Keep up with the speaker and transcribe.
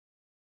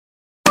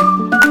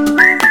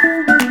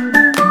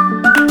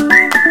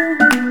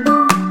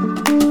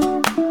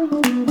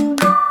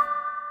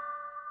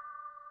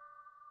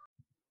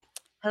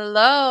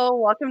Hello,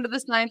 welcome to the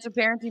Science of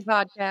Parenting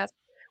podcast,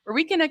 where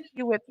we connect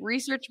you with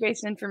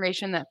research-based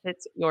information that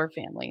fits your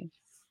family.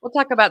 We'll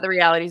talk about the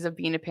realities of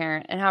being a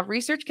parent and how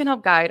research can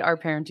help guide our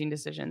parenting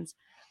decisions.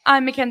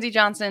 I'm Mackenzie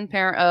Johnson,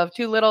 parent of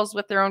two littles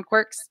with their own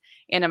quirks,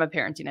 and I'm a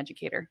parenting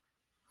educator.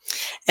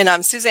 And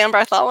I'm Suzanne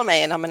Bartholomew,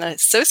 and I'm an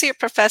associate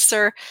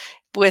professor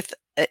with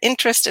an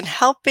interest in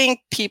helping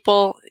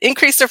people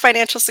increase their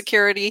financial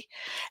security,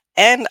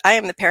 and I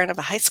am the parent of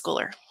a high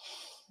schooler.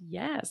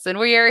 Yes, and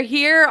we are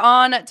here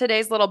on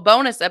today's little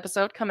bonus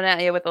episode coming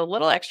at you with a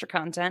little extra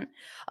content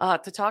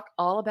to talk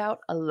all about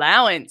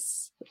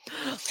allowance.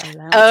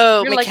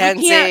 Oh, You're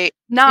Mackenzie, we can't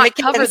not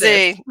cover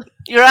this.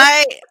 You're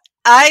right.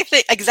 I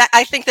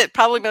think that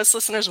probably most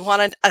listeners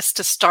wanted us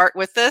to start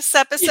with this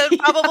episode,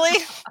 probably.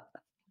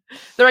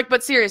 They're like,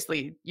 but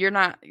seriously, you're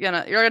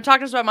gonna talk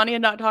to us about money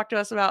and not talk to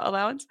us about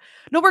allowance?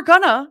 No, we're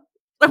gonna.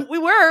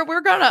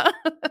 We're gonna.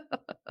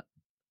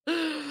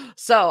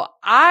 So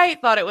I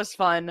thought it was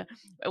fun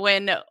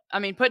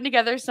putting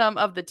together some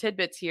of the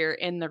tidbits here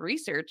in the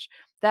research,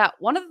 that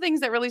one of the things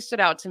that really stood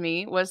out to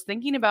me was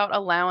thinking about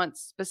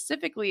allowance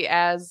specifically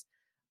as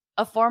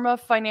a form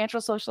of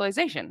financial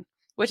socialization,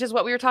 which is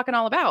what we were talking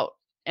all about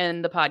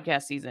in the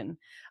podcast season.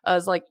 I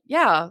was like,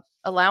 yeah,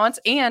 allowance.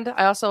 And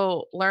I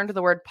also learned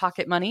the word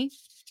pocket money.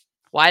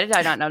 Why did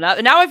I not know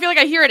that? Now I feel like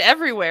I hear it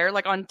everywhere,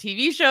 like on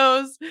TV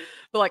shows,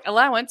 but like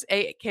allowance,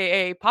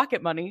 aka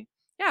pocket money.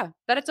 Yeah,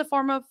 that it's a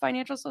form of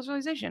financial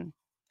socialization.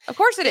 Of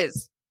course it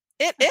is.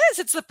 It is.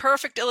 It's the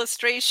perfect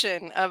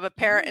illustration of a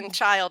parent and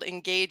child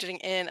engaging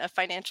in a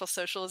financial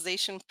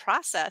socialization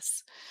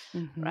process,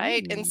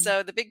 right? And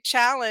so the big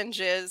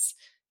challenge is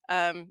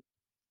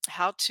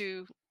how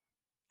to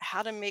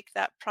make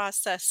that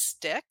process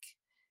stick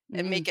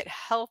and make it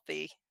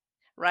healthy,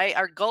 right?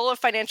 Our goal of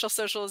financial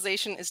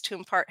socialization is to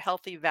impart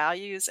healthy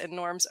values and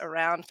norms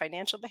around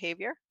financial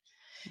behavior.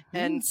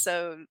 And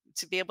so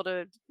to be able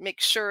to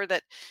make sure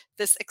that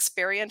this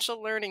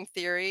experiential learning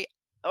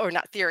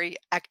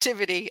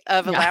activity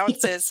of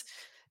allowances,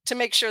 to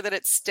make sure that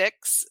it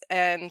sticks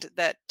and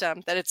that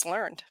it's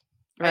learned.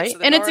 Right. So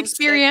and it's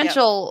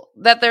experiential,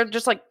 that they're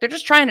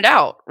just trying it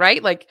out,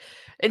 right? Like,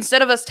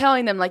 instead of us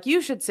telling them like,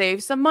 you should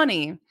save some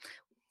money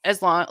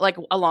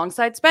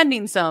alongside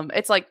spending some,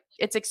 it's like,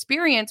 it's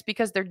experience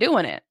because they're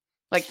doing it.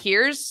 Like,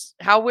 here's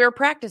how we're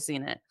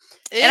practicing it.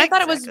 Exactly. And I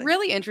thought it was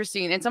really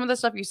interesting. And some of the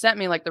stuff you sent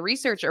me, like the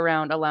research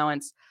around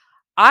allowance,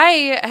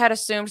 I had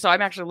assumed, so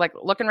I'm actually like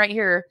looking right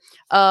here,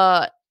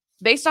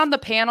 based on the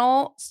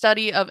panel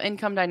study of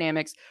income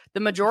dynamics,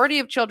 the majority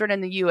of children in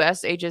the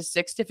U.S. ages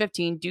 6 to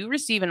 15 do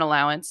receive an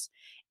allowance,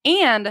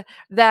 and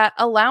that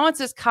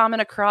allowance is common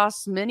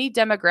across many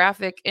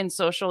demographic and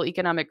social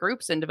economic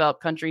groups in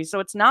developed countries. So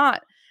it's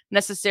not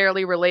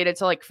necessarily related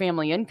to like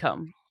family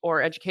income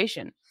or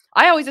education.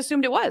 I always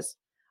assumed it was.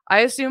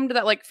 I assumed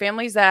that like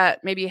families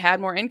that maybe had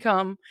more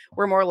income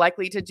were more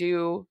likely to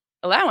do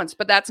allowance,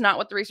 but that's not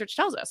what the research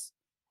tells us.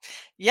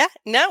 Yeah,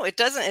 no, it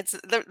doesn't. It's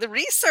the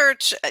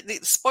research,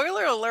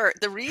 spoiler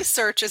alert, the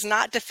research is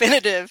not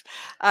definitive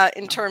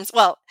in terms,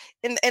 well,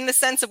 in the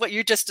sense of what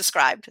you just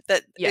described,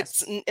 that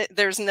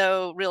there's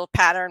no real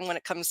pattern when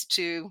it comes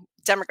to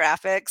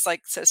demographics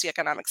like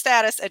socioeconomic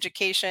status,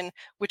 education,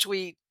 which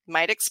we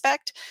might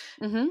expect.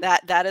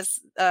 That is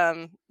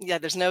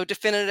there's no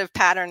definitive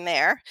pattern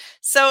there.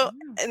 So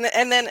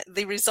and then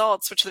the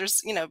results, which there's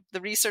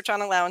the research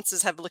on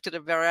allowances have looked at a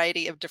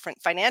variety of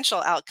different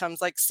financial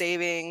outcomes like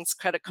savings,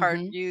 credit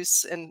card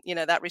use, and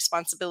that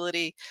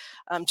responsibility,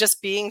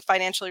 just being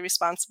financially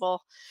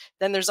responsible.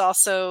 Then there's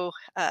also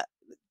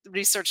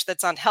research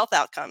that's on health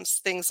outcomes,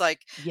 things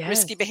like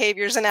risky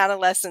behaviors in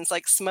adolescence,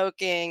 like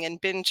smoking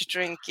and binge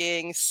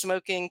drinking,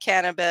 smoking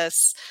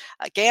cannabis,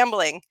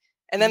 gambling.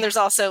 And then there's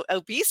also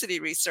obesity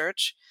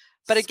research.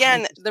 But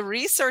again, the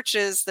research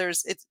is,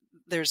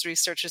 there's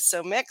research is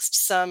so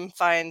mixed. Some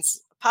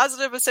finds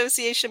positive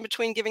association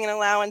between giving an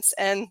allowance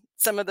and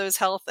some of those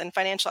health and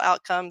financial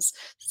outcomes.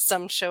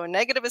 Some show a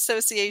negative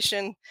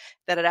association,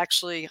 that it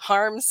actually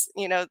harms,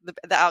 the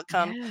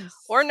outcome,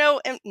 or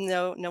no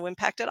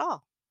impact at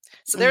all.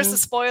 So there's the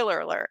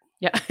spoiler alert.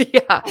 Yeah,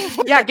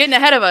 getting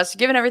ahead of us,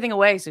 giving everything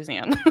away,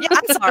 Suzanne.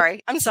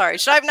 I'm sorry.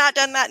 Should I have not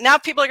done that? Now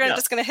people are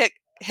just going to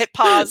hit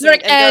pause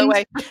and go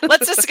away.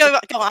 Let's just go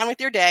on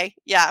with your day.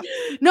 Yeah.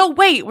 No,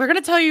 wait, we're going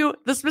to tell you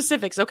the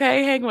specifics.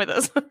 Okay. Hang with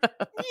us.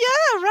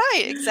 Yeah,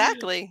 right.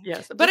 Exactly.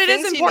 Yes. But it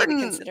is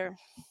important to consider.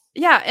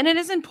 Yeah. And it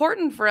is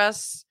important for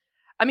us.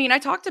 I mean, I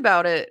talked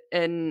about it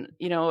in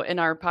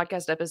our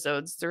podcast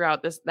episodes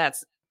throughout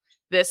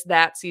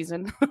that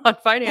season on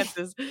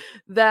finances,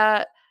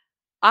 that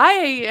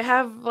I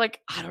have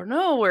I don't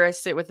know where I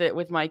sit with it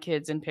with my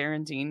kids and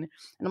parenting. And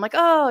I'm like,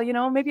 oh,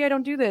 maybe I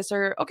don't do this,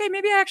 or, okay,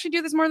 maybe I actually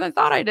do this more than I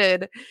thought I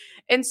did.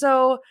 And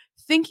so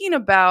thinking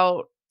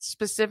about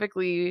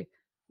specifically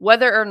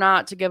whether or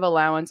not to give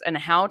allowance and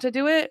how to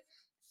do it,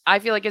 I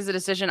feel like is a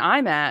decision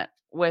I'm at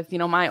with,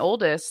 my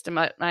oldest, and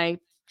my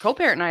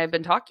co-parent and I have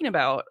been talking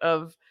about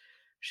of,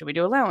 should we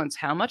do allowance?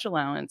 How much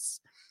allowance?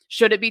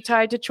 Should it be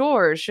tied to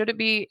chores? Should it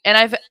be, and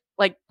I've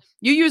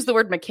you used the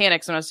word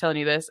mechanics when I was telling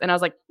you this, and I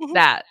was like,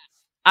 that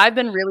I've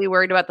been really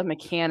worried about the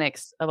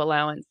mechanics of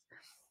allowance.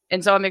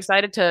 And so I'm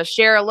excited to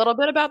share a little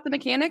bit about the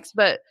mechanics,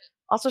 but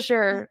also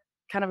share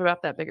kind of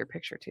about that bigger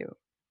picture too.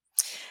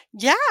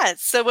 Yeah.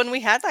 So when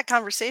we had that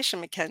conversation,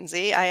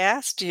 Mackenzie, I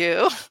asked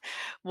you,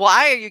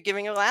 why are you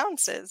giving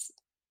allowances?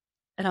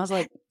 And I was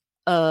like,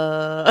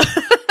 uh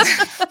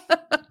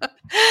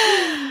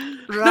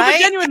No, but Right?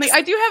 genuinely,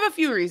 I do have a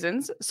few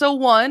reasons. So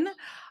one,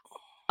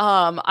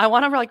 I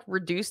want to like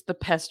reduce the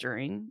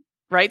pestering,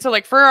 right? So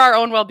like for our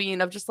own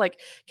well-being of just like,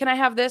 can I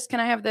have this? Can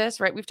I have this?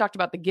 Right? We've talked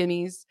about the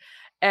gimmies,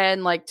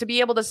 and like to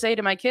be able to say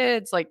to my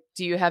kids, like,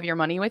 do you have your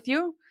money with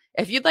you?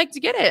 If you'd like to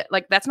get it,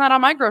 like that's not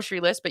on my grocery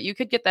list, but you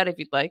could get that if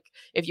you'd like,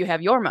 if you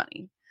have your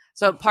money.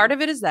 So part Mhm.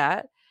 of it is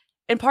that,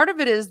 and part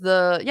of it is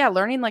the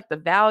learning like the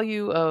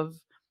value of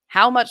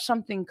how much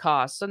something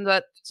costs, and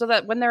so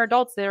that when they're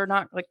adults, they're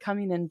not like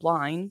coming in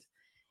blind.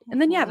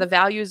 And then Mhm. the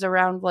values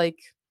around like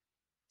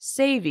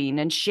saving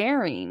and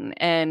sharing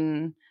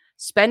and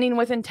spending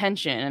with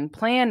intention and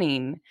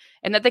planning,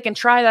 and that they can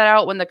try that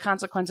out when the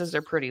consequences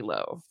are pretty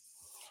low.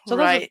 So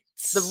those are Right.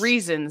 the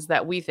reasons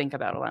that we think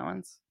about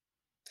allowance.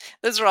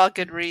 Those are all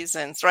good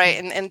reasons,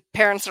 right? And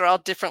parents are all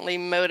differently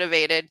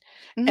motivated.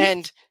 Mm-hmm.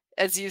 And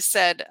as you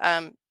said,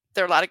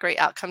 there are a lot of great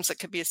outcomes that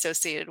could be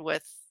associated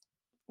with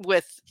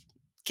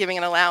giving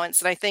an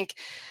allowance. And I think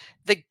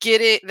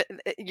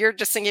you're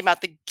just thinking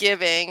about the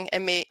giving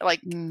and me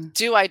like, Mm.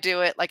 do I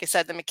do it? Like I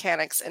said, the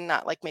mechanics and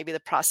not like maybe the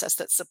process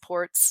that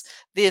supports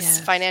this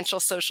Yes. financial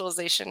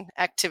socialization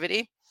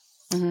activity.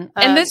 Mm-hmm.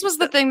 And this was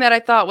So the thing that I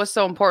thought was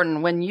so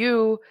important when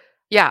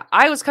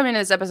I was coming to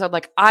this episode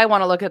like I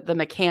want to look at the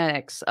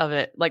mechanics of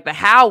it, like the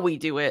how we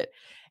do it.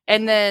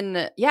 And mhm,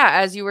 then,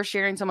 as you were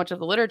sharing so much of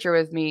the literature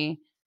with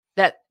me,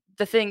 that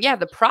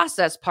the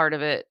process part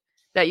of it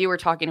that you were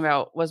talking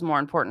about was more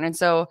important. And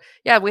so,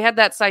 we had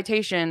that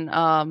citation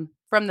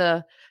from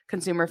the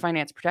Consumer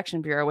Finance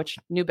Protection Bureau, which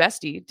New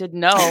Bestie didn't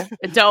know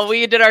until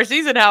we did our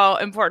season how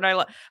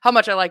important how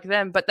much I like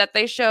them, but that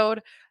they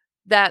showed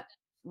that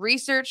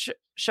research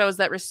shows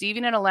that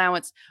receiving an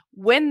allowance,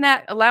 when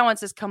that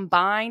allowance is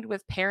combined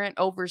with parent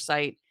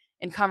oversight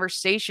and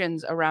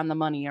conversations around the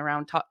money,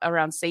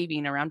 around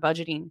saving, around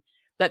budgeting,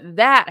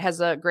 that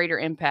has a greater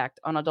impact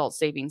on adult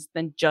savings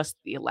than just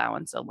the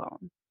allowance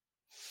alone.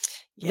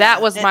 That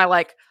yeah. was my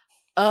like,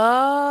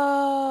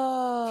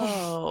 oh,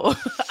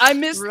 I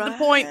missed the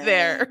point Right.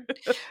 there.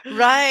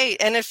 Right.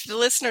 And if the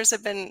listeners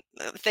if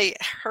they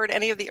heard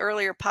any of the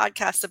earlier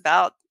podcasts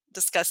about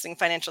discussing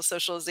financial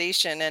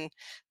socialization and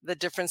the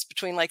difference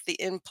between like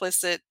the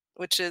implicit,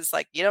 which is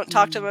like you don't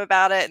talk to them Mm,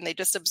 about it and they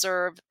just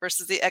observe,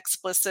 versus the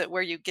explicit,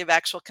 where you give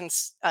actual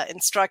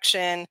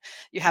instruction,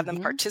 you have them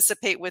mhm,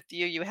 participate with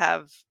you, you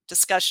have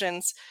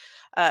discussions.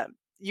 Uh,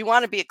 you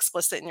want to be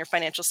explicit in your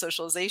financial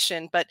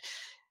socialization, but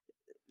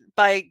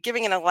by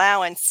giving an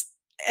allowance,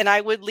 and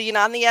I would lean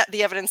on the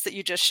evidence that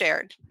you just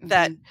shared,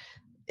 that mhm,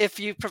 if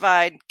you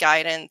provide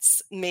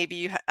guidance, maybe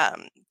you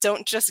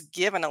don't just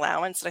give an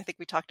allowance. And I think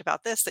we talked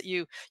about this, that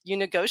you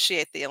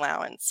negotiate the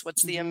allowance.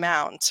 What's the mhm.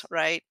 amount,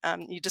 right?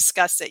 You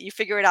discuss it. You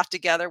figure it out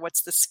together.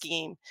 What's the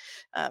scheme?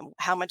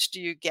 How much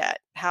do you get?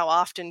 How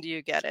often do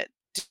you get it?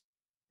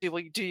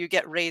 Do you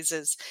get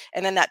raises?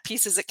 And then that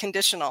piece is it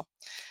conditional,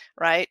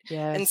 right?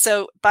 And Yes.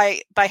 so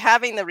by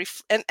having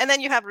and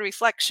then you have a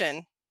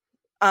reflection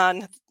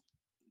on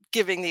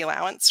giving the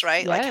allowance,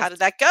 right? Like, how Yes. did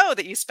that go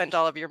that you spent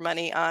all of your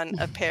money on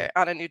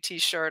a new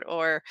t-shirt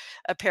or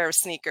a pair of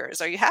sneakers?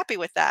 Are you happy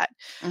with that?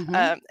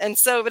 Mhm. And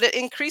so, but it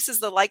increases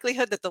the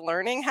likelihood that the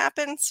learning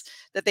happens,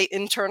 that they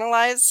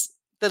internalize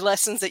the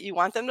lessons that you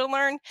want them to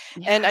learn.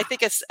 And I Yeah.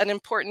 think it's an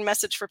important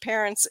message for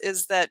parents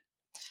is that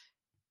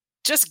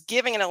just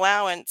giving an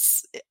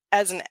allowance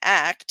as an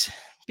act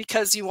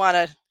because you want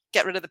to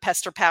get rid of the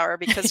pester power,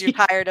 because you're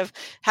tired of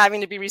having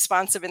to be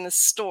responsive in the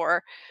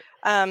store.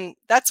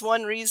 That's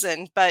one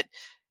reason, but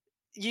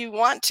you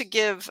want to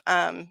give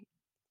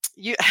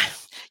you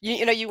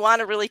you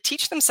want to really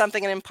teach them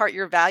something and impart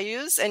your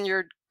values and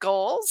your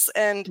goals,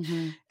 and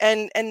Mhm.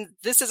 and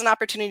this is an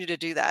opportunity to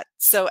do that.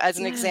 So as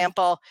an Yes.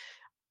 example,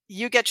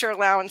 you get your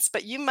allowance,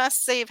 but you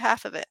must save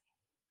half of it.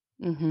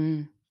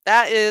 Mhm.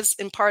 That is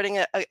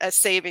imparting a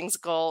savings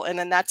goal, and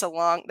then that's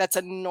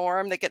a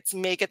norm that gets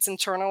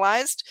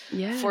internalized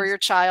for Yes. your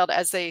child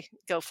as they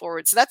go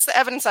forward. So that's the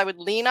evidence I would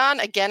lean on.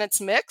 Again, it's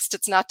mixed,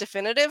 it's not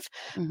definitive,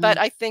 but Mhm.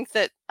 I think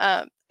that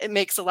it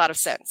makes a lot of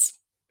sense,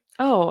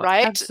 Oh,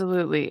 right?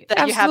 absolutely.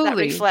 That you have that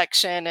Absolutely.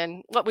 reflection,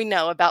 and what we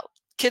know about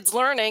kids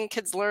learn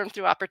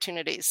through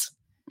opportunities,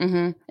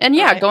 Mhm. And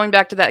right? going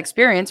back to that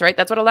experience, right?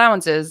 That's what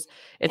allowance is.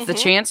 It's the Hmm.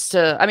 chance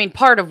to, I mean,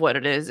 part of what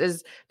it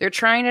is they're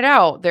trying it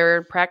out.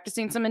 They're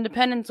practicing some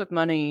independence with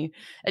money.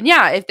 And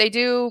if they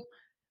do,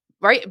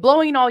 right,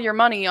 blowing all your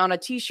money on a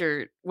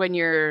t-shirt when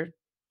you're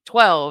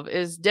 12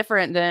 is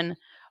different than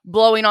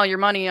blowing all your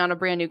money on a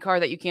brand new car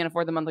that you can't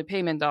afford the monthly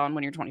payment on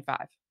when you're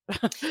 25.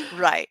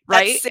 Right. That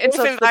Right? And safe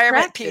so it's the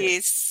environment practice.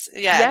 piece,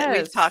 yeah, that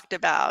we've Yes. talked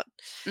about.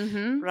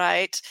 Mhm.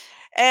 Right.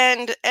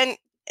 And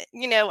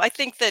I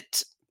think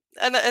that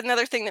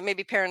another thing that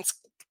maybe parents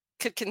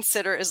could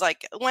consider is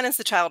like, when is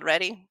the child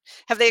ready?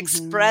 Have they Mhm.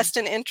 expressed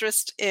an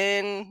interest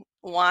in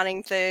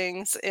wanting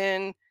things,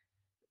 in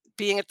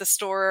being at the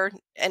store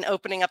and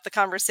opening up the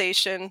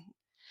conversation,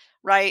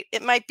 right?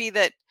 It might be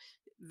that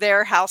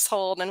their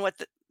household and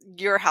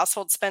your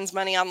household spends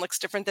money on looks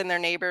different than their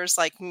neighbors.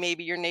 Like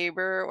maybe your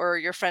neighbor or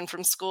your friend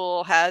from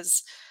school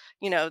has,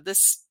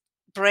 this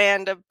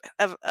brand of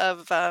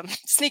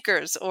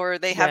sneakers, or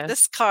they have Yes.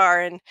 this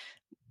car, and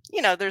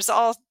there's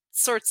all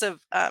sorts of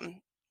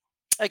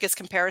I guess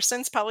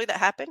comparisons probably that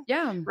happen,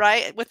 Yeah.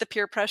 right? With the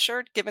peer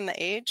pressure given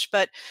the age.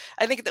 But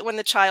I think that when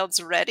the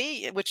child's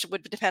ready, which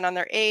would depend on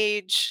their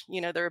age,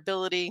 their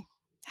ability,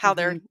 how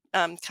they're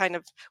Mhm. kind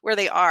of where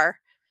they are,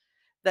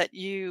 that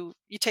you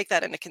take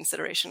that into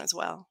consideration as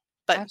well.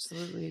 But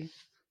Absolutely.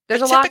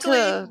 There's but a lot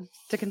typically,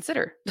 to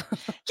consider.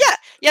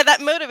 yeah,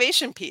 that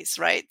motivation piece,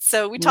 right?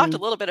 So we talked a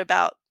Mm. little bit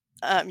about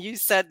you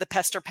said the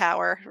pester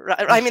power, right?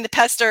 I Ugh. mean the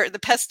pester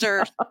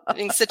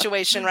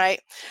situation, right?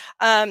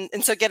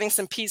 And so getting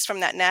some peace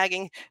from that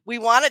nagging. We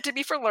want it to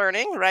be for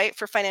learning, right?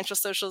 For financial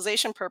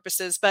socialization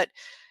purposes, but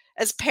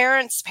as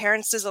parents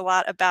is a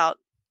lot about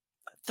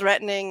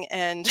threatening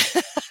and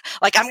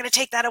like, I'm going to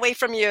take that away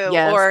from you,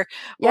 Yes. or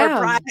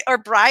Yeah.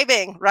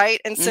 bribing, right?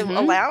 And so Mhm.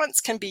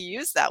 allowance can be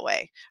used that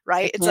way,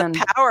 right? It It's can.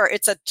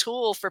 it's a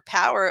tool for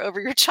power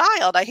over your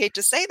child. I hate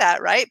to say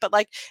that, right? But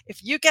like,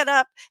 if you get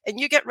up and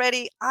you get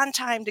ready on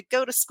time to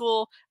go to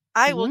school,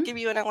 I will Mhm. give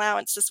you an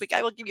allowance this week.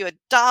 I will give you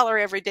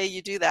 $1 every day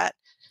you do that.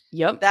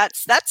 Yep.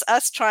 That's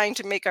us trying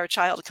to make our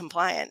child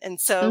compliant. And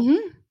so Mhm.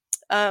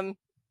 um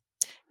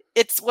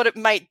it's what it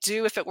might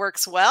do if it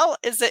works well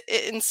is it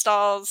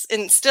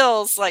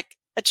instills like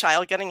a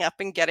child getting up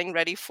and getting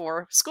ready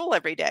for school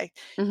every day,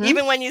 Mhm.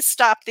 even when you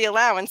stop the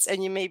allowance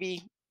and you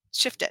maybe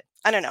shift it.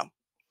 I don't know.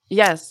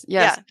 Yes,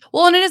 yes. Yeah.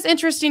 Well, and it is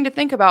interesting to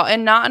think about,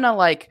 and not in a,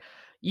 like,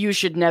 you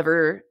should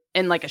never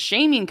in, like, a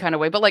shaming kinda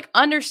way, but, like,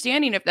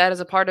 understanding if that is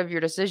a part of your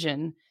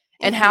decision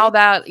and how Hmm.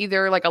 that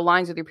either, like,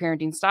 aligns with your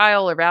parenting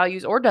style or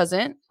values or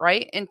doesn't,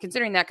 right? And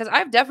considering that, because 'cause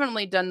I've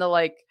definitely done the,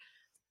 like,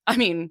 I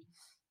mean,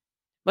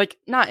 like,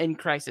 not in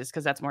crisis,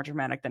 because that's more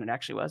dramatic than it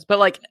actually was, but,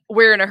 like,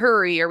 we're in a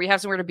hurry or we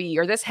have somewhere to be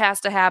or this has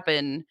to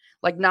happen,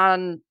 like,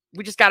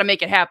 we just gotta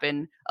make it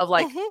happen of,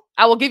 like, Hmm.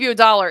 "I will give you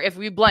 $1 if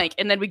we blank,"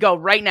 and then we go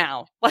right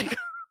now. Like,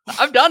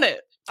 I've done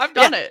it. I've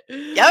Yeah. done it,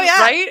 Oh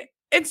yeah. right?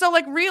 And so,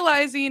 like,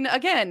 realizing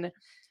again,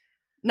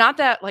 not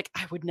that, like,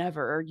 I would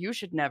never or you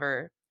should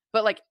never,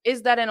 but, like,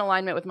 is that in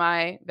alignment with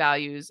my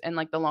values and,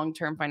 like, the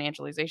long-term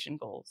financialization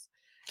goals?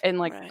 And,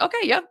 like, Right. okay,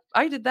 yep,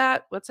 I did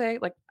that. Let's say,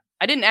 like,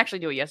 I didn't actually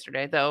do it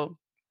yesterday, though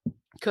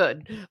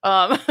could.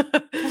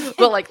 But,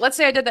 like, let's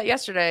say I did that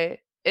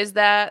yesterday. Is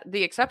that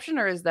the exception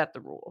or is that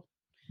the rule?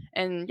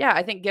 And yeah,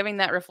 I think giving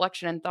that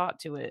reflection and thought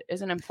to it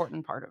is an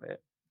important part of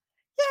it.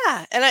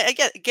 Yeah, and I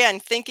get again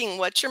thinking,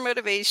 what's your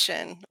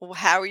motivation?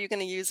 How are you going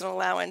to use an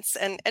allowance?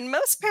 And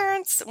most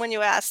parents, when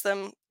you ask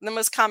them, the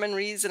most common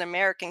reason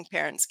American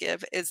parents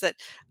give is that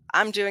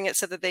I'm doing it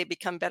so that they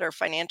become better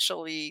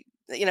financially,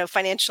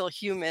 financial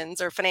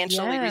humans or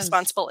financially Yes.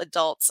 responsible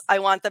adults. I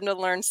want them to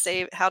learn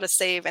how to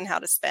save and how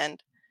to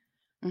spend,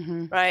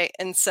 Mhm. right?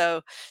 And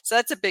so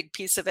that's a big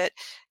piece of it.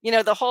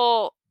 The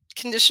whole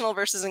conditional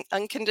versus an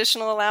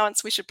unconditional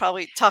allowance, we should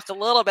probably talk a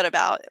little bit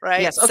about,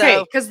 right? Yes, okay,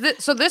 So, 'cause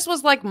so this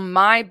was, like,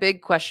 my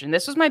big question.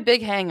 This was my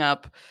big hang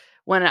up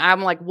when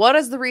I'm like, "What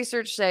does the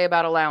research say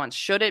about allowance?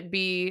 Should it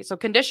be" so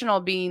conditional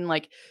being,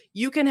 like,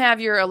 you can have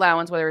your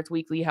allowance, whether it's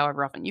weekly,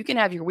 however often, you can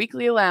have your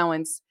weekly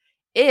allowance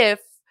if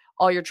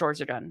all your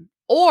chores are done.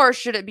 Or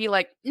should it be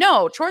like,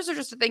 "No, chores are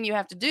just a thing you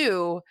have to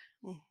do,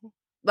 mhm.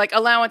 like,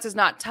 allowance is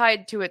not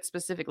tied to it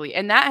specifically,"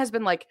 and that has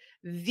been, like,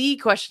 the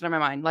question in my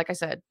mind. Like I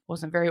said,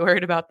 wasn't very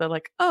worried about the,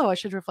 like, "Oh, I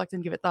should reflect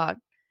and give it thought."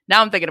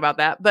 Now I'm thinking about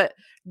that, but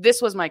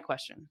this was my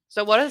question.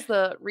 So what does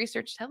the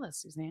research tell us,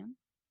 Suzanne?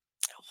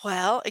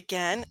 Well,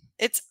 again,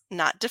 it's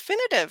not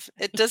definitive.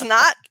 It does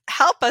not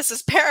help us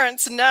as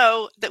parents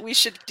know that we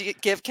should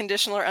give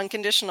conditional or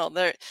unconditional.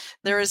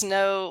 There is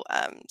no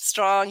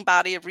strong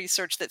body of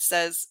research that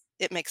says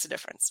it makes a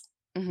difference.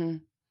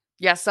 Mhm.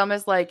 Yeah, some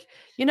is like,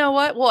 "You know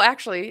what? Well,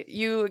 actually,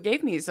 you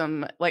gave me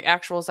some, like,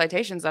 actual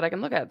citations that I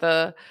can look at."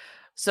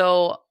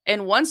 So,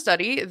 in one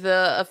study,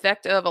 the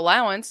effect of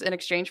allowance in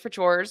exchange for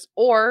chores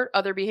or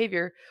other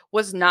behavior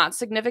was not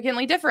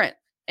significantly different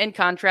in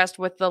contrast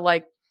with the,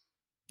 like,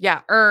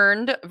 yeah,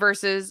 earned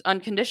versus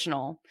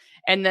unconditional.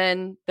 And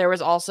then there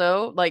was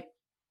also, like,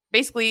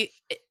 basically,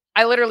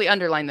 I literally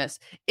underlined this.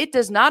 It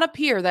does not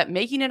appear that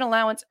making an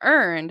allowance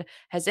earned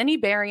has any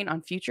bearing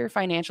on future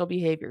financial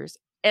behaviors,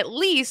 at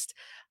least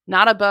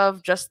not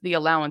above just the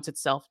allowance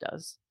itself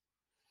does.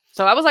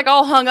 So I was like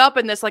all hung up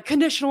in this, like,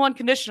 conditional,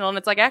 unconditional. And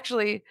it's like,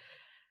 actually,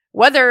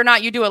 whether or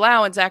not you do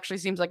allowance actually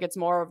seems like it's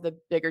more of the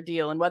bigger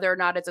deal. And whether or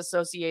not it's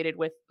associated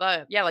with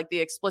yeah, like the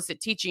explicit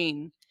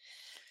teaching,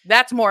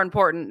 that's more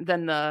important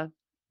than the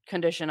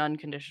condition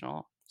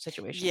unconditional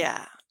situation.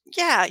 Yeah.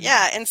 Yeah,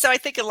 Yeah. yeah. And so I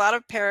think a lot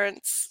of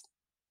parents,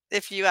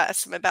 if you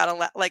ask them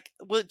about like,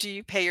 well, do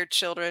you pay your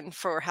children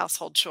for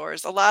household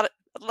chores?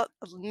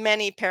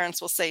 Many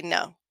parents will say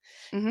no.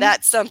 Mhm.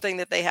 That's something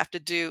that they have to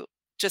do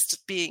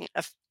just being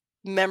a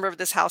member of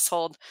this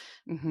household.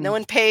 No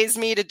one pays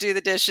me to do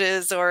the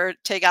dishes or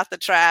take out the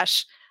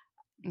trash.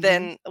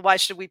 Then why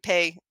should I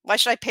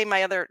pay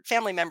my other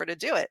family member to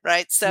do it?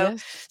 Right. So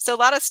a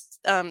lot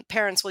of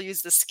parents will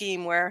use the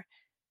scheme where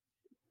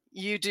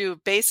you do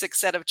basic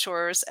set of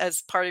chores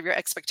as part of your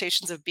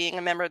expectations of being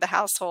a member of the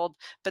household,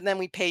 but then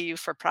we pay you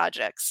for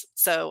projects.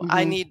 So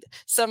I need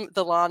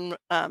the lawn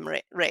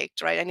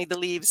raked, right? I need the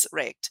leaves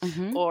raked,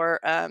 or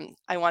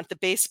I want the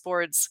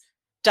baseboards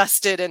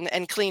dusted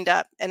and cleaned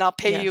up, and I'll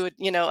pay you,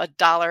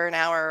 $1 an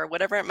hour or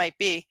whatever it might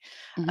be.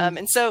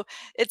 And so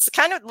it's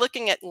kind of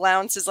looking at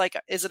allowance as like,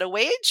 is it a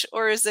wage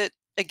or is it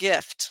a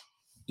gift?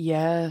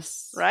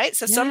 Yes. Right.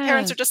 So some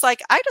parents are just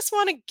like, I just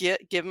want to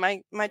give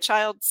my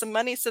child some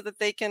money so that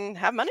they can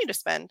have money to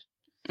spend.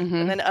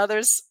 And then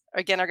others,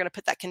 again, are going to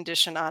put that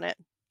condition on it.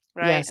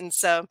 Right. Yes. And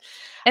so,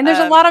 and there's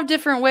a lot of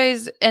different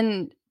ways.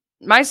 And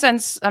my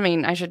sense, I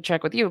mean, I should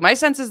check with you. My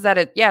sense is that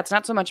it's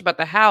not so much about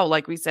the how,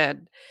 like we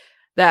said,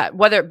 that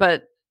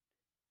but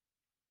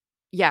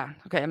yeah.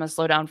 Okay. I'm going to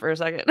slow down for a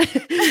second.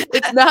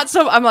 It's not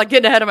so, I'm like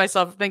getting ahead of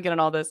myself thinking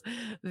and all this.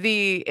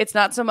 It's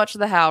not so much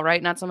the how,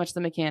 right? Not so much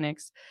the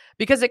mechanics,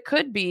 because it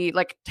could be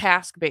like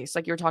task based,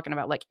 like you were talking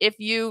about. Like if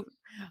you,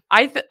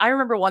 I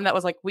remember one that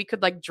was like, we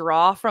could like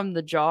draw from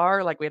the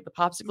jar, like we had the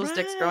popsicle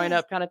sticks growing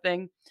up kind of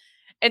thing.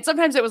 And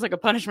sometimes it was like a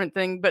punishment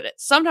thing, but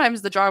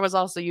sometimes the jar was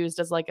also used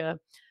as like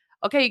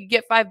okay, you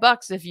get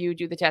 $5 if you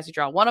do the task you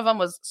draw. One of them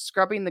was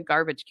scrubbing the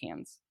garbage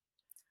cans.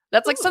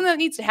 That's like something that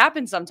needs to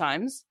happen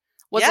sometimes.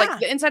 Was like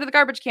the inside of the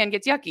garbage can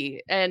gets yucky,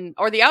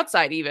 or the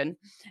outside even.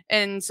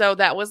 And so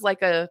that was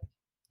like a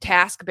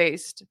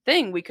task-based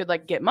thing we could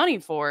like get money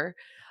for.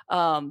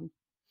 And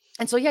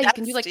so, you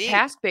can do like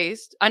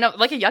task-based. I know,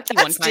 like a yucky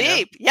one. That's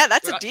deep. Yeah,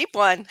 that's a deep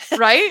one.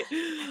 Right?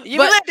 You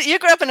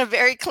grew up in a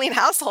very clean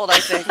household, I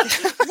think.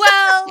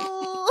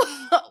 Well,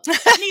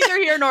 neither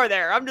here nor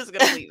there. I'm just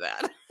going to leave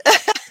that.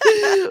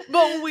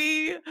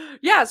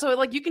 But so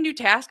like you can do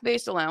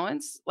task-based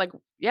allowance. Like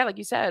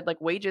you said,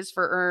 like wages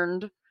for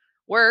earned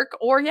work,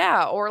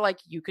 or like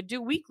you could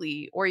do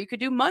weekly, or you could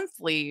do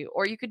monthly,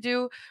 or you could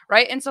do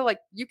right. And so like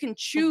you can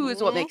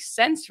choose what makes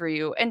sense for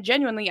you. And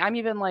genuinely, I'm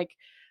even like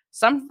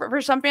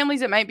for some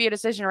families it might be a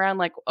decision around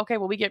like, okay,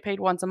 well, we get paid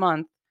once a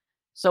month,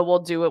 so we'll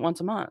do it once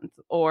a month,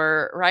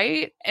 or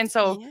right. And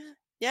so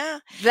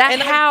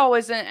how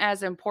isn't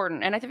as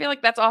important. And I feel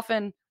like that's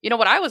often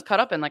what I was caught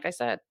up in, like I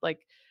said, like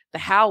the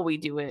how we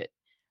do it,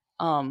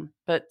 but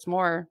it's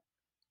more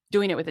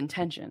doing it with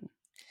intention.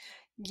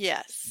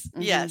 Yes.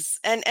 Yes.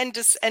 And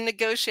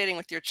negotiating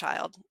with your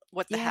child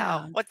what the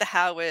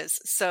how is.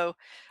 So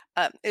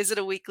is it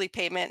a weekly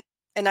payment?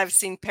 And I've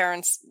seen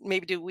parents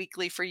maybe do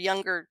weekly for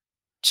younger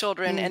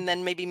children, and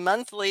then maybe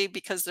monthly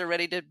because they're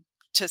ready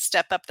to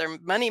step up their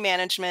money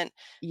management,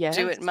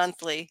 do it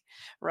monthly.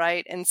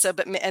 Right. And so,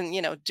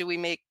 do we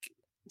make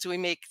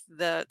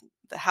the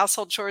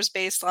household chores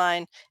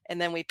baseline, and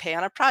then we pay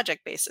on a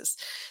project basis?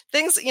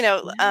 Things,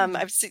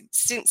 I've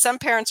seen some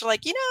parents are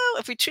like,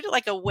 if we treat it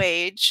like a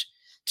wage,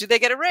 do they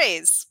get a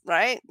raise?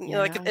 Right.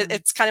 Like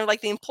it's kind of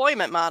like the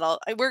employment model.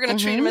 We're going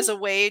to treat them as a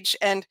wage.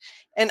 And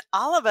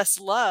all of us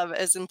love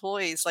as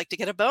employees, like to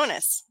get a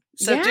bonus.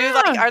 So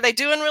are they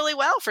doing really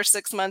well for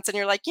 6 months? And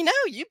you're like,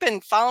 you've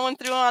been following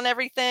through on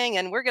everything,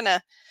 and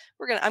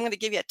I'm going to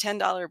give you a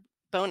 $10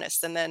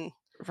 bonus. And then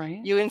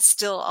you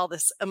instill all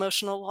this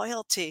emotional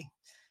loyalty.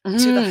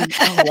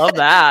 I love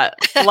that.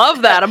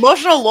 Love that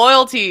emotional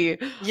loyalty.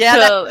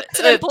 Yeah, that's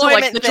an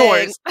employment thing.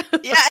 Chores.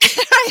 Yeah,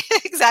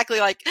 exactly.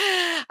 Like,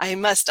 I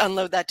must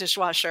unload that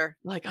dishwasher.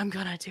 Like, I'm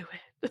gonna do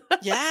it.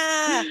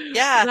 Yeah.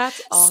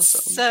 That's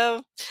awesome.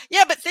 So,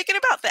 but thinking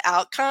about the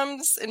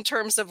outcomes in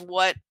terms of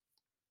what,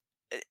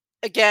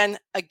 again,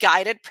 a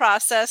guided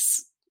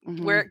process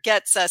where it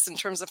gets us in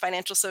terms of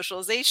financial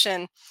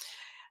socialization,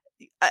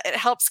 it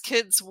helps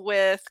kids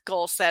with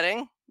goal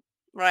setting.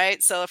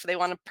 Right. So if they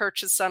want to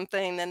purchase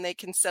something, then they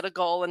can set a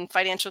goal, and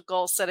financial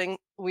goal setting,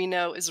 we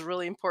know, is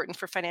really important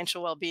for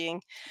financial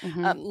well-being.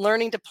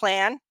 Learning to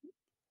plan.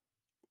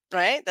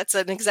 Right. That's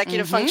an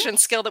executive function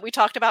skill that we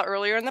talked about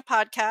earlier in the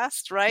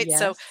podcast. Right. Yes.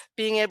 So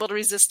being able to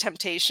resist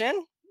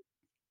temptation.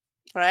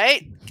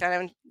 Right.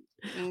 Kind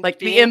of like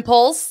the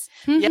impulse.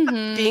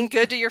 Being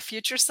good to your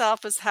future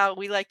self is how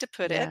we like to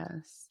put it.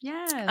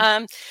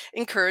 Yes.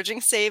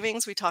 Encouraging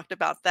savings. We talked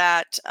about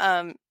that.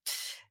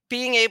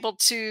 Being able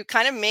to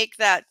kind of make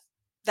that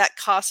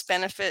cost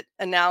benefit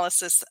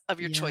analysis of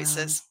your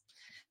choices.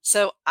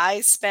 So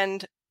I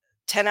spend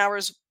 10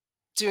 hours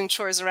doing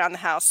chores around the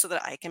house so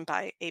that I can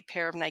buy a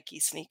pair of Nike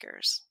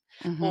sneakers.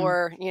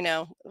 Or,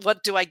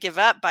 what do I give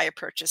up by a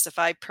purchase? If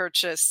I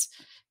purchase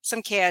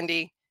some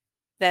candy,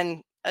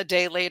 then a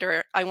day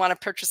later I want to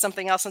purchase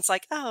something else, and it's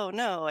like, oh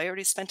no, I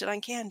already spent it on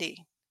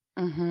candy.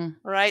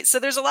 Right. So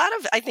there's a lot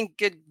of, I think,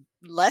 good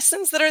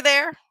lessons that are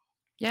there.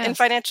 In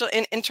financial,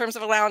 in terms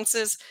of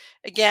allowances.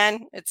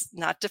 Again, it's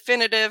not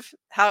definitive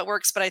how it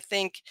works, but I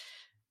think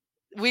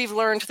we've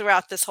learned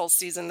throughout this whole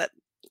season that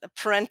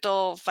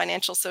parental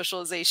financial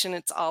socialization,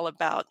 it's all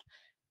about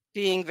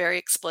being very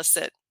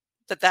explicit,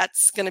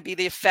 that's going to be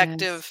the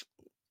effective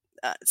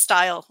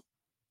style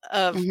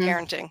of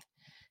parenting,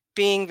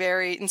 being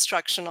very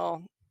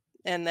instructional,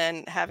 and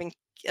then having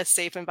a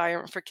safe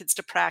environment for kids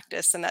to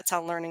practice, and that's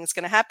how learning is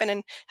going to happen,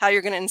 and how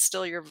you're going to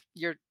instill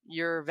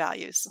your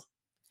values.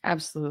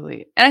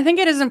 Absolutely. And I think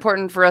it is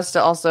important for us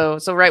to also,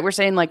 right, we're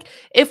saying like,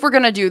 if we're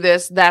going to do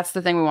this, that's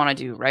the thing we want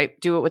to do, right?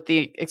 Do it with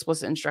the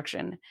explicit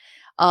instruction.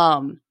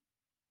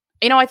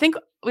 I think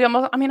we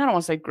almost, I don't want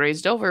to say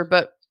grazed over,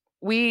 but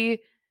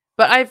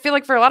I feel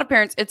like for a lot of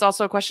parents, it's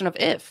also a question of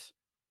if,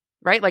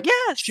 right? Like,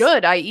 yes.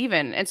 Should I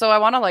even? And so I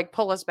want to like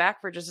pull us back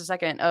for just a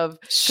second of,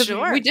 because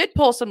we did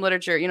pull some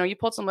literature, you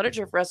pulled some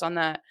literature for us on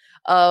that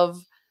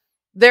of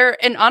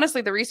and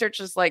honestly, the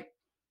research is like,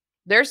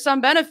 there's some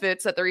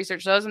benefits that the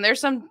research shows, and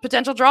there's some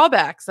potential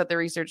drawbacks that the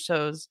research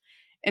shows.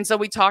 And so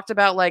we talked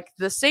about like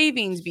the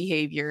savings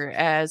behavior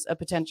as a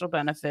potential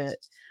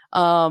benefit.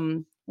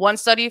 One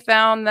study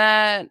found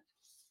that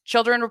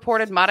children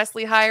reported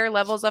modestly higher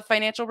levels of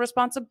financial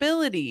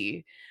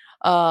responsibility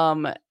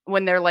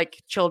when they're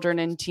like children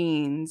and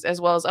teens,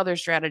 as well as other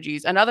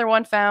strategies. Another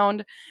one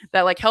found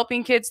that like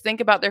helping kids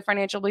think about their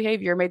financial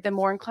behavior made them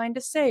more inclined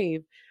to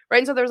save, right?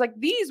 And so there's like,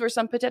 these were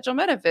some potential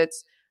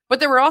benefits, but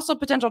there were also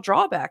potential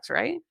drawbacks,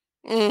 right?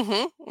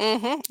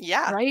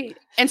 Yeah. Right.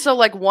 And so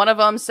like one of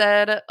them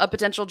said a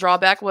potential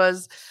drawback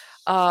was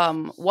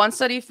one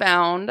study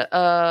found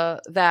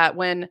that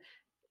when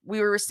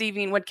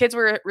kids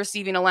were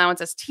receiving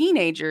allowance as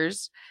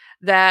teenagers,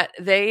 that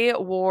they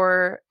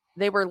were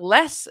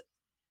less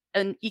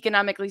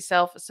economically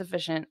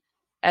self-sufficient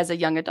as a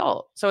young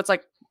adult. So it's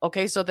like,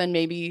 okay, so then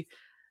maybe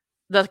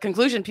the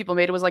conclusion people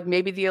made was like,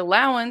 maybe the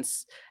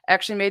allowance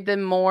actually made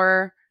them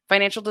more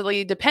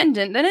financially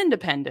dependent than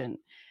independent.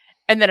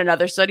 And then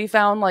another study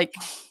found like,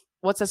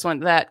 what's this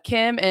one? That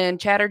Kim and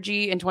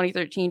Chatterjee in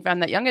 2013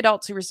 found that young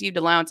adults who received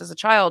allowance as a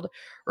child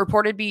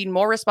reported being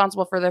more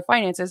responsible for their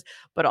finances,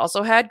 but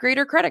also had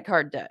greater credit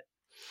card debt.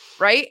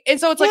 Right. And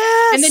so it's like,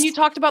 and then you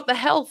talked about the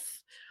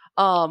health.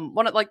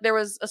 There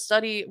was a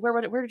study,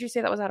 where did you say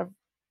that was out of?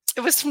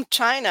 It was from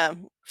China.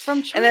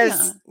 From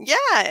China.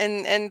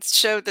 And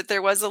showed that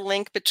there was a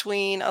link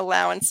between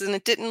allowance, and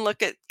it didn't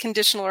look at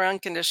conditional or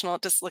unconditional.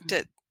 It just looked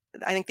at,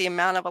 I think, the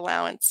amount of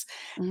allowance,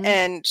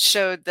 and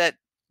showed that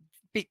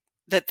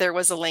that there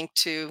was a link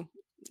to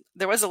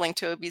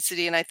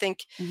obesity. And I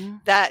think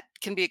that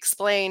can be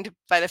explained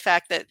by the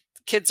fact that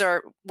kids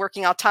are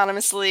working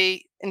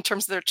autonomously in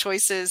terms of their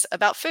choices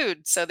about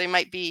food. So they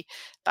might be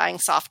buying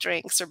soft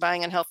drinks or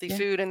buying unhealthy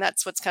food, and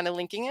that's what's kind of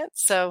linking it.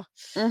 So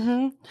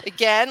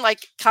again,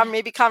 like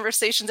maybe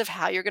conversations of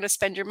how you're going to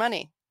spend your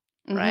money,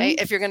 right?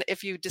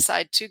 If you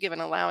decide to give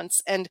an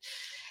allowance. And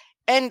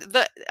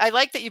I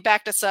like that you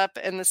backed us up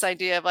in this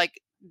idea of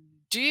like,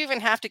 do you even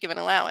have to give an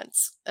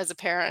allowance as a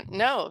parent?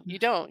 No, you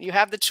don't. You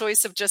have the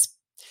choice of just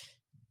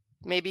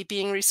maybe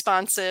being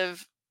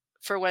responsive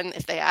for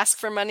if they ask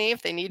for money,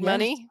 if they need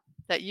money,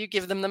 that you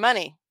give them the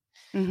money.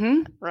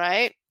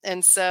 Right.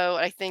 And so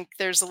I think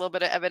there's a little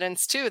bit of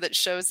evidence too that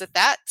shows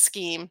that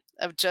scheme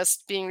of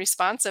just being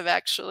responsive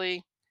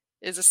actually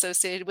is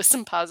associated with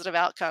some positive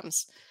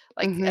outcomes.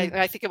 Like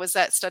I think it was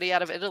that study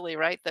out of Italy,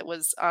 right, that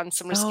was on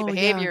some risky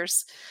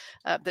behaviors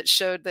that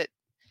showed that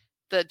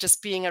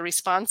just being a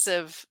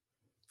responsive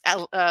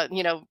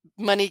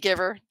money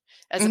giver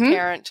as a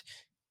parent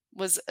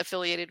was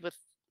affiliated with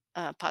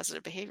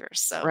positive behaviors.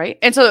 So right.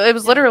 And so it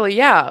was literally,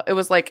 it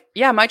was like,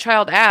 my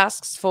child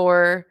asks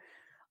for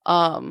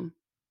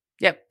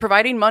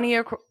providing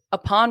money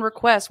upon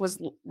request was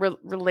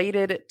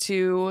related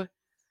to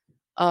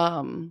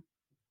sorry,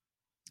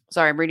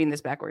 I'm reading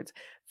this backwards.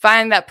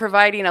 Find that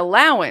providing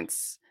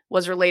allowance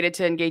was related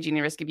to engaging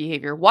in risky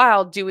behavior,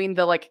 while doing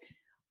the like,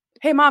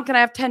 hey mom, can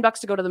I have $10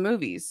 to go to the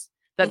movies?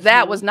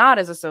 That was not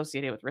as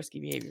associated with risky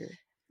behavior.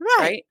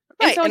 Right.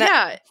 And so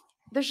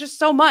there's just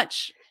so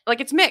much, like,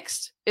 it's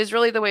mixed is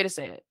really the way to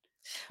say it.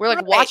 We're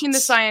like watching the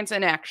science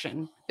in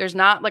action. There's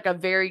not like a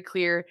very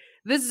clear,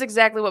 this is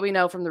exactly what we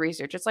know from the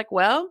research. It's like,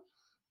 well,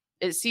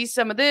 it sees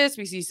some of this,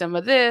 we see some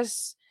of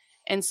this.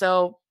 And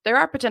so there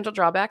are potential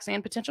drawbacks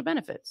and potential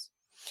benefits.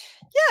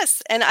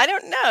 Yes. And I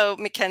don't know,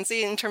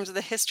 Mackenzie, in terms of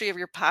the history of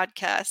your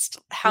podcast,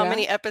 how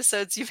many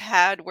episodes you've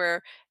had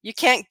where you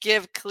can't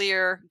give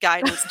clear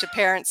guidance to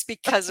parents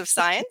because of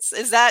science.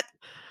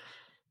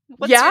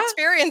 What's your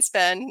experience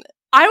been?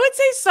 I would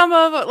say some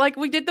of, like,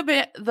 we did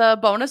the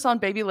bonus on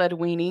baby-led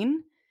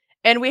weaning,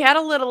 and we had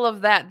a little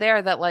of that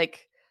there, that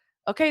like,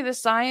 okay, the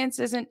science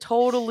isn't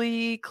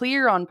totally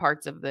clear on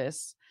parts of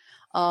this.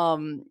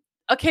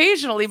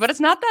 Occasionally, but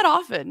it's not that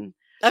often.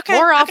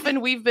 More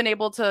often, we've been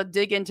able to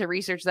dig into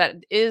research that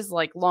is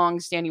like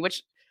long-standing,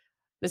 which,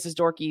 this is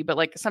dorky, but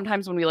like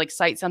sometimes when we like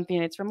cite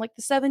something, it's from like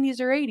the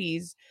 70s or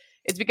 80s.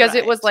 It's because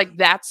it was like,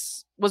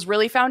 was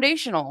really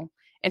foundational.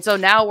 And so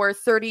now we're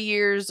 30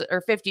 years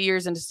or 50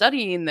 years into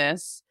studying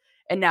this,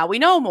 and now we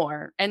know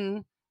more.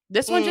 And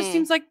this one just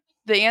seems like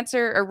the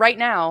answer, or right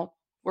now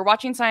we're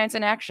watching science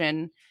in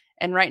action.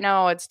 And right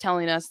now it's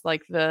telling us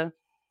like the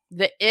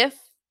if,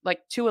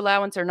 like, to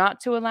allowance or not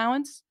to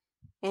allowance,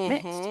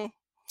 mixed.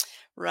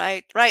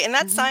 Right. And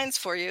that's science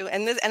for you.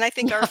 And I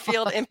think our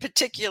field in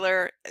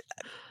particular,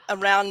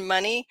 around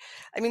money.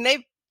 I mean,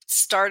 they've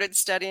started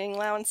studying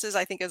allowances,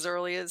 I think, as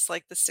early as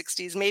like the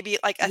 60s, maybe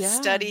like a Yeah.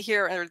 study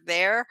here or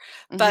there.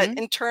 But Mhm.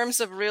 in terms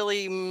of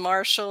really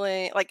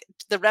marshaling, like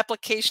the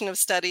replication of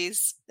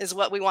studies is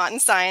what we want in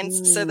science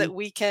so Mm. that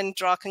we can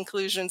draw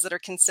conclusions that are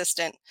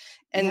consistent.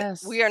 And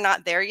we Yes. are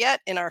not there yet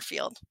in our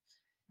field.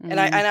 Mm. And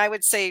I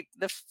would say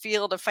the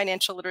field of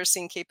financial literacy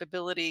and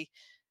capability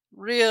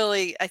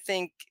really, I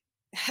think,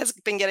 has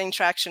been getting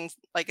traction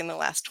like in the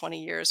last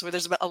 20 years, where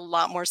there's been a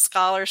lot more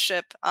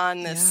scholarship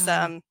on this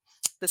Yeah.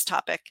 this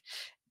topic,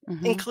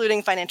 Mhm.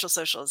 including financial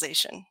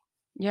socialization.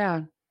 Yeah.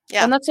 Well,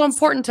 Yeah. and that's so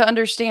important to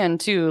understand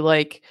too.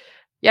 Like,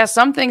 yeah,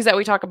 some things that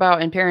we talk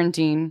about in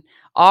parenting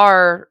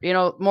are,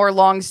 more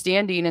long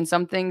standing and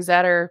some things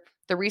that are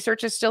the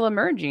research is still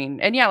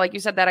emerging. And yeah, like you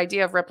said, that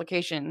idea of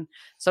replication.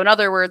 So in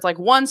other words, like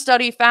one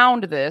study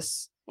found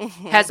this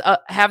Hmm.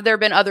 have there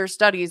been other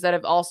studies that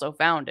have also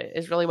found it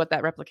is really what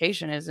that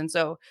replication is. And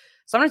so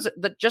sometimes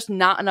just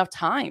not enough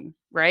time,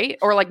 right?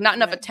 Or like not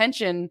enough Right.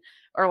 attention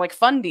or like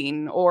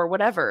funding or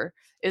whatever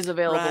is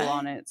available Right.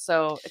 on it.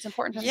 So it's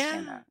important to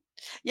understand Yeah. that.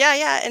 Yeah,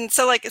 yeah. And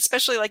so like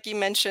especially like you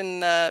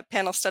mentioned the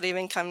panel study of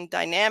income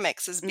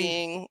dynamics as Mm.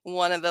 being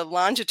one of the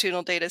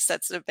longitudinal data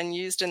sets that have been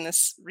used in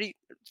this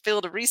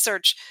field of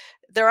research.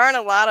 There aren't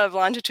a lot of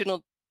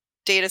longitudinal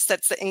data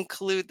sets that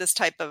include this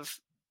type of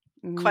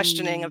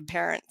questioning of Mm.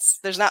 parents.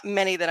 There's not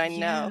many that I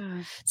know.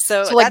 Yeah.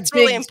 So So, like, that's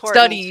really big important.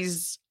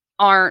 studies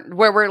aren't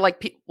where we're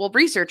like,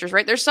 researchers,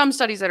 right? There's some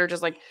studies that are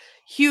just like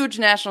huge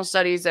national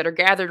studies that are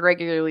gathered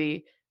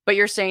regularly, but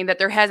you're saying that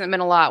there hasn't been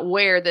a lot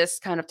where this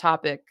kind of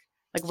topic,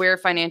 like where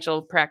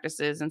financial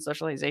practices and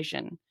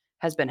socialization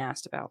has been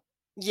asked about.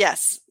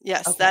 Yes,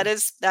 yes, Okay.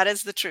 that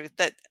is the truth.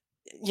 That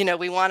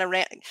we want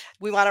to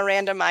we want a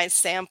randomized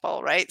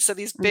sample, right? So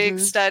these big Mhm.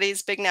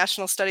 studies, big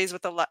national studies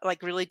with a lot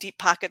like really deep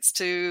pockets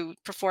to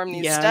perform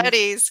these Yes.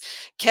 studies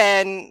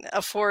can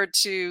afford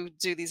to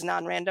do these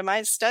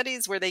non-randomized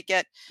studies where they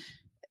get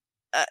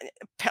uh,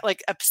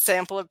 like a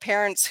sample of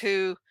parents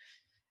who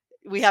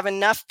we have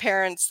enough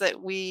parents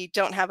that we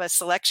don't have a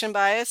selection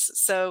bias.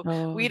 So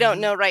Oh, we don't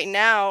yeah. know right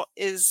now,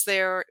 is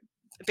there,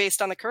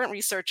 based on the current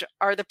research,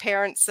 are the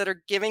parents that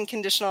are giving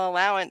conditional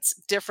allowance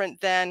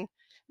different than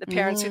the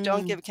parents who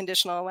don't Mm. give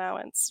conditional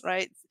allowance,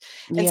 right?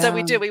 And so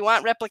Yeah. we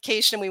want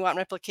replication. We want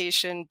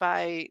replication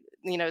by,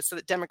 so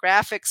that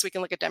demographics, we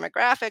can look at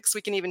demographics,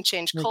 we can even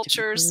change Like different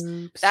cultures.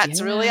 groups.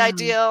 That's really Yeah.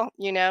 ideal.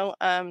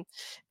 The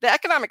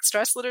economic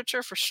stress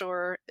literature for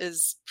sure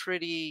is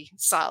pretty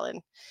solid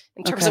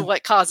in terms Okay. of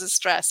what causes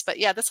stress. But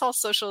yeah, this whole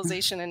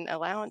socialization and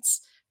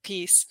allowance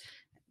piece,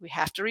 we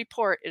have to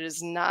report it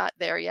is not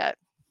there yet.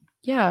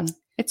 Yeah.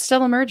 It's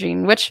still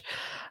emerging, which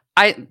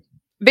I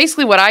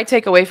basically what I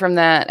take away from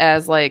that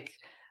as like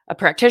a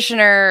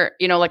practitioner,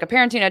 like a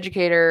parenting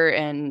educator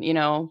and,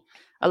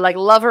 a like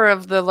lover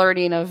of the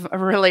learning of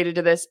related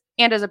to this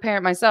and as a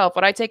parent myself,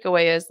 what I take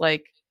away is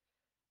like,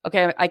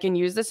 okay, I can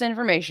use this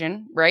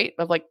information, right?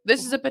 Of like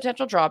this is Mhm. a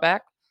potential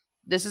drawback,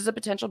 this is a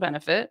potential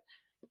benefit,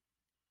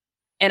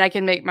 and I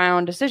can make my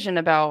own decision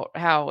about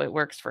how it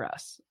works for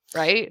us,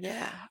 right?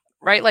 Yeah.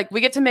 Right? Like we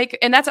get to make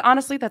and that's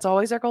honestly that's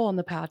always our goal on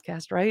the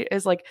podcast, right?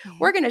 Is like Mhm.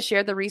 we're going to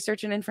share the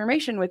research and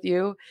information with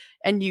you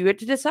and you get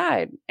to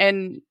decide.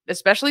 And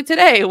especially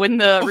today when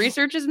the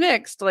research is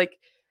mixed, like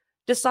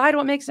decide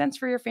what makes sense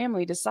for your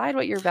family, decide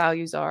what your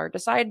values are,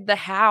 decide the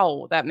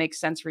how that makes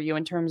sense for you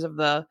in terms of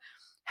the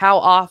how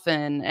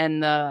often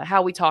and the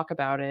how we talk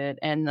about it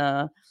and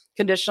the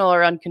conditional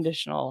or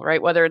unconditional,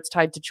 right? Whether it's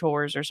tied to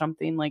chores or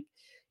something like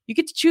you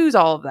get to choose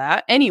all of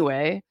that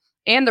anyway.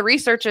 And the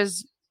research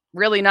is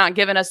really not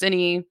giving us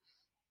any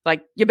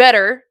like you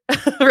better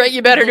right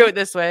you better do Mhm. it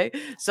this way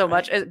so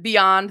much Right.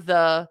 beyond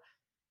the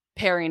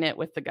pairing it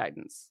with the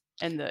guidance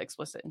and the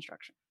explicit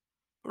instruction.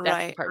 That's the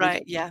Right. part we Right.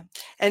 don't do. Yeah.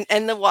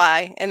 And the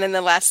why. And then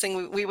the last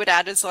thing we would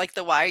add is like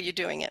the why are you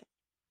doing it?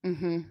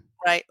 Mhm.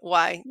 Right?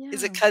 Why?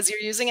 Is it Yeah. because you're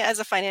using it as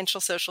a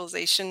financial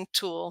socialization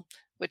tool,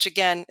 which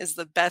again is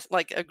the best,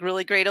 like a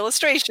really great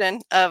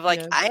illustration of like,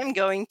 Yes. I am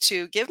going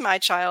to give my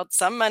child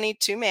some money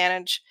to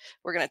manage.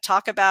 We're going to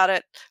talk about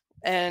it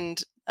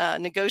and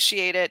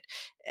negotiate it.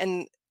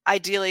 And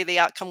ideally, the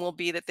outcome will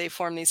be that they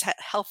form these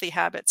healthy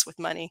habits with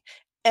money.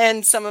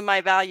 And some of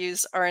my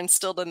values are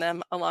instilled in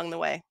them along the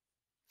way.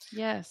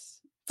 Yes.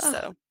 Oh,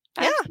 So,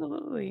 yeah.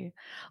 absolutely.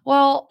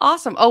 Well,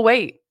 awesome. Oh,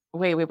 wait.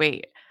 Wait, wait,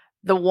 wait.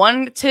 The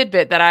one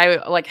tidbit that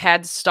I like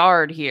had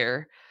starred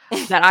here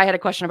that I had a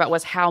question about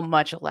was how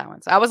much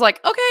allowance. I was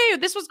like, okay,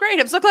 this was great.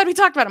 I'm so glad we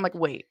talked about it. I'm like,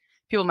 wait,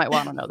 people might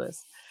want to know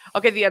this.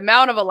 Okay, the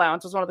amount of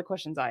allowance was one of the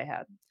questions I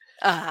had.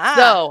 Ah.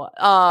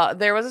 So,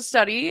 there was a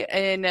study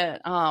in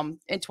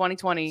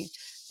 2020.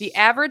 The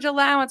average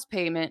allowance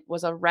payment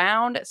was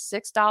around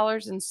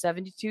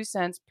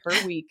 $6.72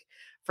 per week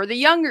for the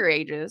younger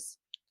ages,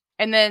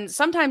 and then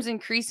sometimes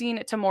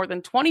increasing to more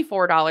than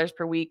 $24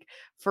 per week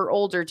for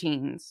older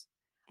teens.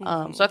 So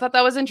I Mhm. thought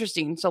that was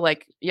interesting. So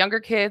like younger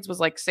kids was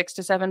like $6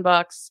 to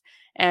 $7,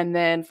 and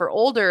then for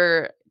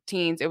older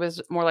teens it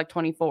was more like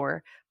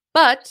 24.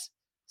 But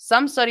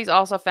some studies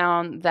also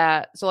found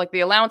that, so like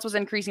the allowance was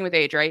increasing with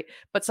age, right?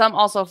 But some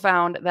also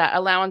found that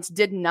allowance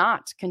did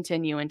not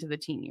continue into the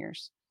teen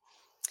years.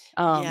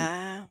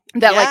 That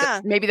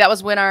like maybe that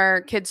was when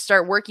our kids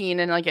start working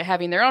and like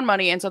having their own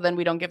money, and so then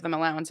we don't give them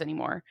allowance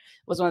anymore,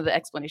 was one of the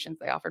explanations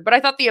they offered. But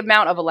I thought the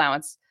amount of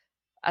allowance,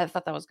 I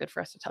thought that was good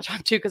for us to touch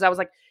on too, because I was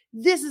like,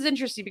 this is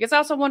interesting, because I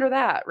also wonder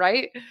that,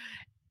 right?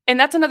 And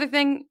that's another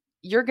thing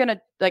you're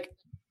gonna like,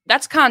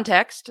 that's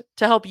context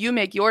to help you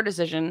make your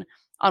decision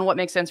on what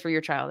makes sense for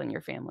your child and your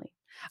family.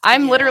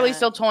 I'm literally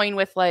still toying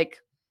with like,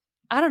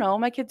 I don't know,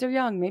 my kids are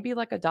young, maybe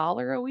like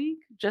 $1 a week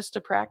just to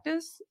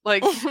practice.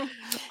 Like, I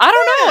don't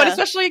know. And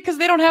especially because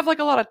they don't have like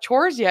a lot of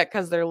chores yet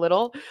because they're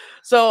little.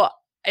 So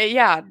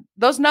yeah,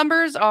 those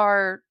numbers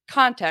are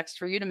context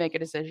for you to make a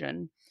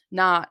decision,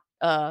 not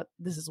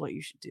this is what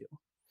you should do.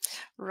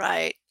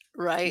 Right.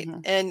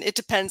 And it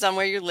depends on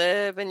where you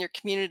live and your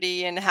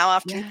community and how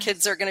often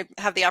kids are going to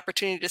have the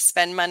opportunity to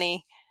spend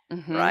money.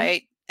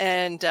 Right.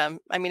 And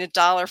I mean,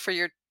 $1 for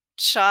your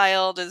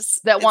child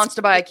wants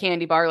to buy a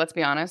candy bar. Let's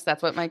be honest.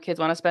 That's what my kids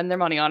want to spend their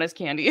money on, is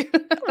candy.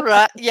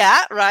 Right.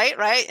 Yeah.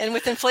 Right. And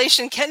with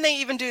inflation, can they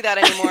even do that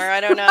anymore?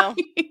 I don't know.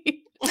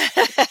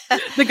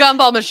 The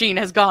gumball machine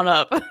has gone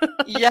up.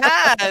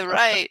 Yeah.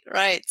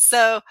 Right.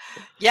 So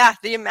yeah,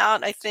 the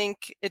amount, I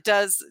think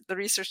the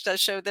research does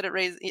show that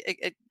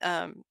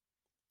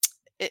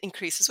it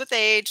increases with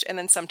age and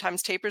then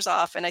sometimes tapers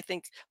off. And I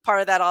think part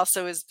of that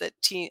also is that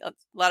a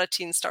lot of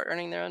teens start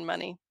earning their own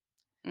money.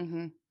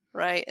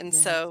 Right. And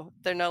so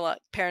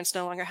parents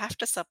no longer have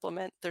to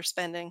supplement their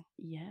spending.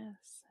 Yes.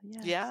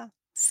 Yeah.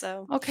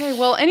 So. Okay.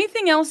 Well,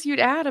 anything else you'd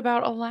add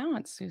about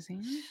allowance,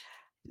 Susie?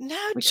 No,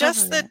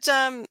 just that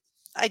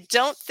I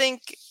don't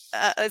think,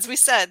 as we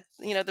said,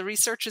 the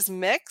research is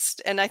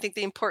mixed. And I think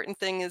the important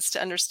thing is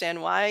to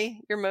understand why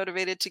you're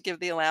motivated to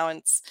give the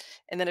allowance.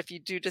 And then if you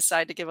do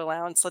decide to give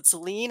allowance, let's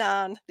lean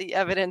on the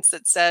evidence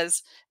that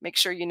says, make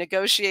sure you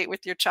negotiate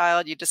with your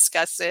child, you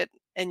discuss it,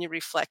 and you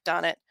reflect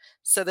on it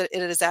so that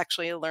it is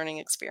actually a learning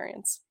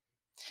experience.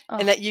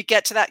 And that you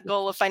get to that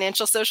goal of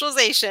financial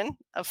socialization,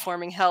 of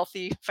forming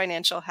healthy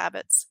financial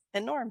habits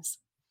and norms.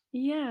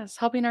 Yes,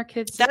 helping our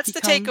kids. That's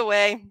the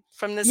takeaway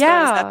from this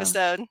bonus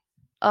episode.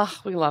 Oh,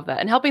 we love that.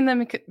 And helping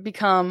them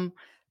become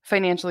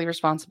financially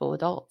responsible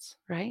adults,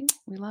 right?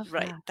 We love that.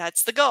 Right.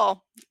 That's the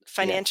goal.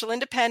 Financial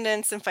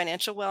independence and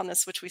financial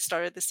wellness, which we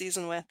started the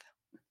season with.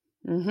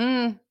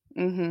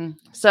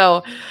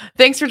 So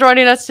thanks for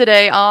joining us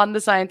today on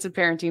the Science of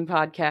Parenting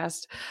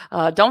podcast.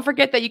 Don't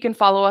forget that you can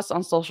follow us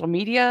on social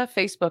media,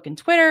 Facebook and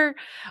Twitter,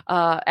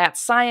 at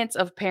Science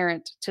of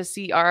Parent, to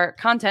see our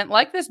content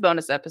like this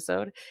bonus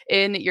episode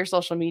in your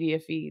social media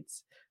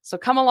feeds. So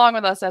come along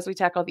with us as we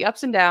tackle the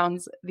ups and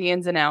downs, the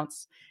ins and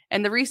outs,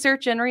 and the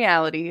research and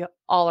reality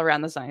all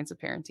around the science of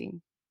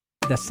parenting.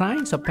 The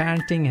Science of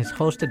Parenting is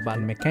hosted by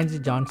Mackenzie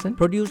Johnson,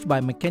 produced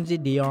by Mackenzie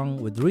DeYoung,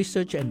 with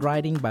research and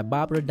writing by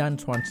Barbara Dunn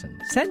Swanson.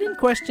 Send in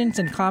questions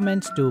and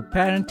comments to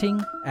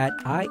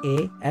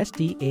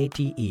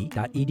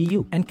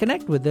parenting@iastate.edu and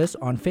connect with us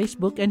on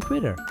Facebook and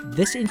Twitter.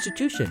 This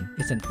institution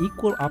is an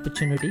equal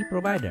opportunity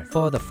provider.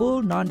 For the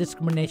full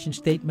non-discrimination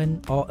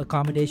statement or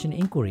accommodation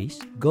inquiries,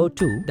 go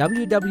to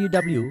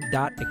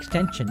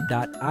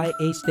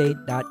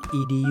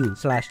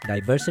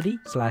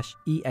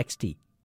www.extension.iastate.edu/diversity/ext.